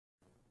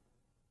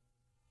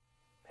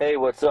Hey,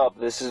 what's up?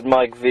 This is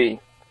Mike V,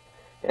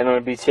 and I'm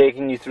going to be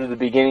taking you through the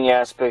beginning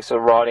aspects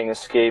of riding a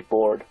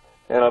skateboard.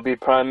 And I'll be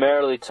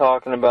primarily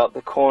talking about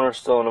the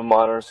cornerstone of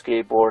modern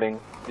skateboarding,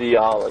 the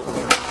ollie.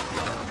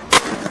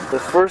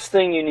 The first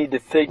thing you need to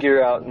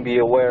figure out and be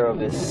aware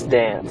of is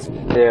stance.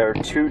 There are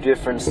two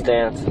different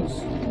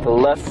stances. The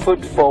left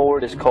foot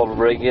forward is called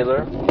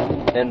regular,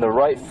 and the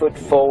right foot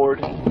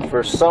forward,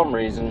 for some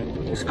reason,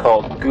 is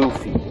called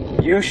goofy.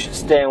 You should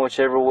stand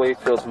whichever way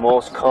feels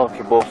most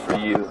comfortable for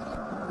you.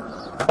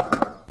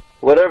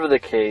 Whatever the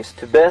case,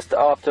 to best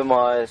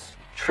optimize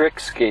trick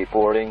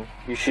skateboarding,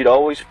 you should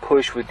always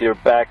push with your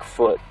back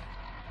foot.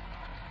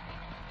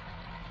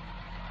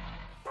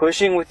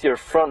 Pushing with your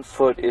front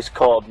foot is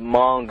called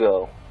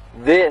mongo.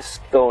 This,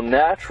 though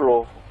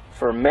natural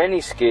for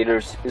many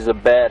skaters, is a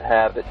bad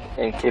habit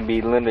and can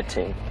be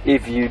limiting.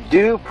 If you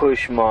do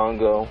push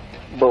mongo,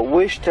 but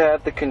wish to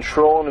have the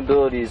control and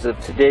abilities of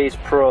today's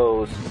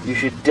pros, you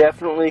should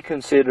definitely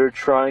consider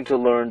trying to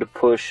learn to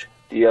push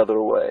the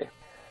other way.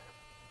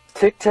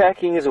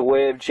 Tic-tacking is a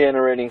way of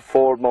generating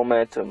forward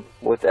momentum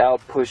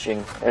without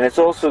pushing, and it's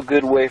also a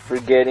good way for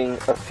getting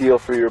a feel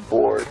for your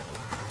board.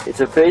 It's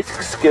a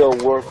basic skill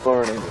worth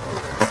learning.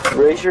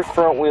 Raise your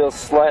front wheels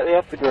slightly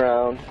off the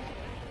ground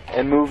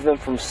and move them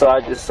from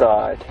side to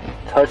side,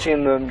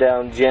 touching them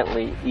down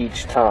gently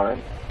each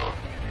time.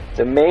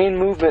 The main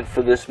movement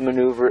for this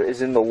maneuver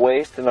is in the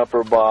waist and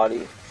upper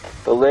body.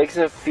 The legs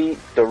and feet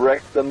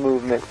direct the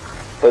movement,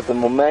 but the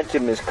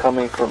momentum is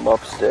coming from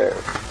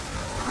upstairs.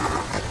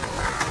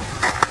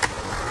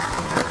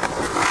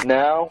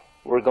 Now,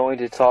 we're going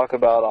to talk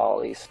about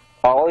ollies.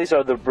 Ollies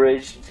are the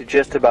bridge to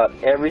just about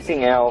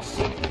everything else,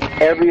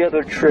 every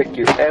other trick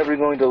you're ever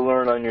going to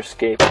learn on your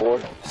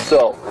skateboard.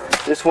 So,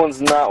 this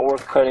one's not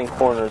worth cutting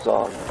corners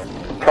on.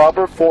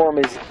 Proper form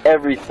is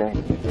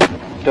everything.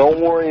 Don't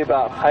worry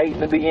about height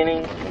in the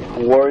beginning,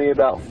 worry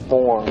about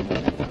form.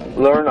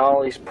 Learn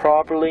ollies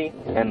properly,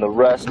 and the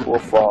rest will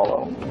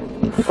follow.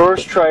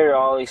 First, try your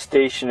ollie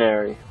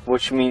stationary,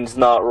 which means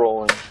not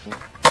rolling.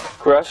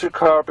 Grass or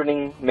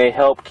carpeting may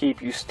help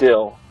keep you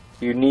still.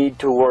 You need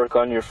to work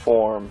on your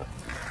form.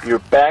 Your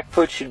back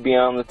foot should be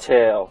on the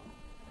tail.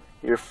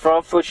 Your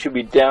front foot should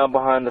be down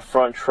behind the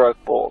front truck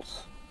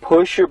bolts.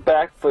 Push your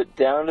back foot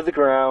down to the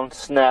ground,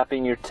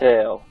 snapping your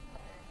tail.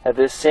 At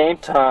the same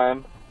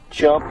time,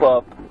 jump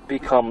up,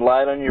 become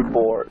light on your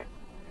board.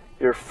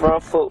 Your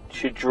front foot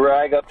should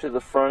drag up to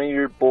the front of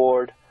your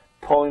board,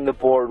 pulling the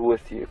board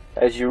with you.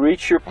 As you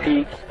reach your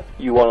peak,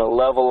 you want to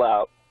level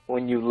out.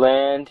 When you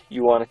land,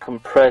 you want to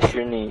compress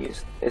your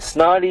knees. It's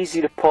not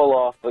easy to pull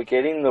off, but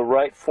getting the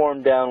right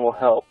form down will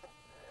help.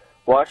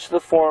 Watch the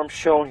form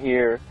shown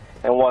here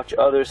and watch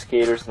other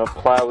skaters and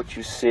apply what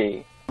you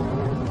see.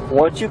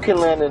 Once you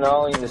can land an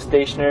ollie in the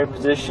stationary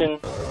position,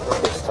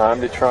 it's time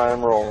to try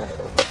and roll.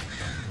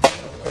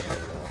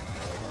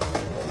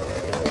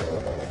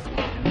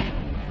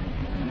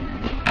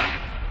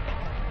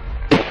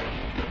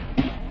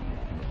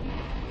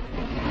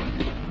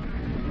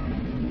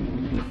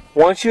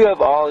 Once you have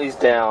ollies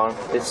down,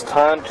 it's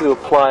time to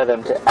apply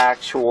them to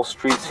actual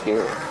street skating.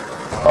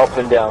 Up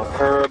and down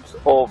curbs,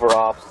 over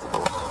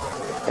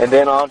obstacles, and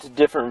then on to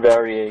different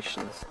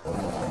variations.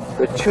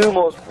 The two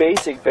most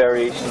basic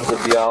variations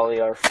of the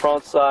ollie are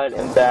frontside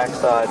and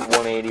backside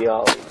 180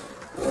 ollies.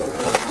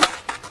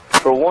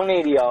 For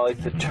 180 ollies,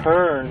 the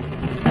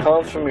turn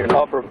comes from your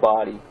upper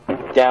body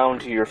down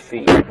to your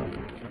feet.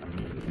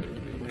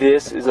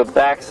 This is a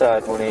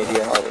backside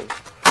 180 ollie.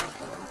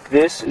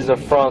 This is a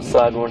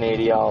frontside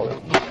 180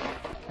 ollie.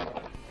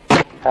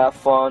 Have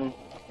fun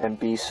and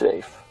be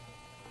safe.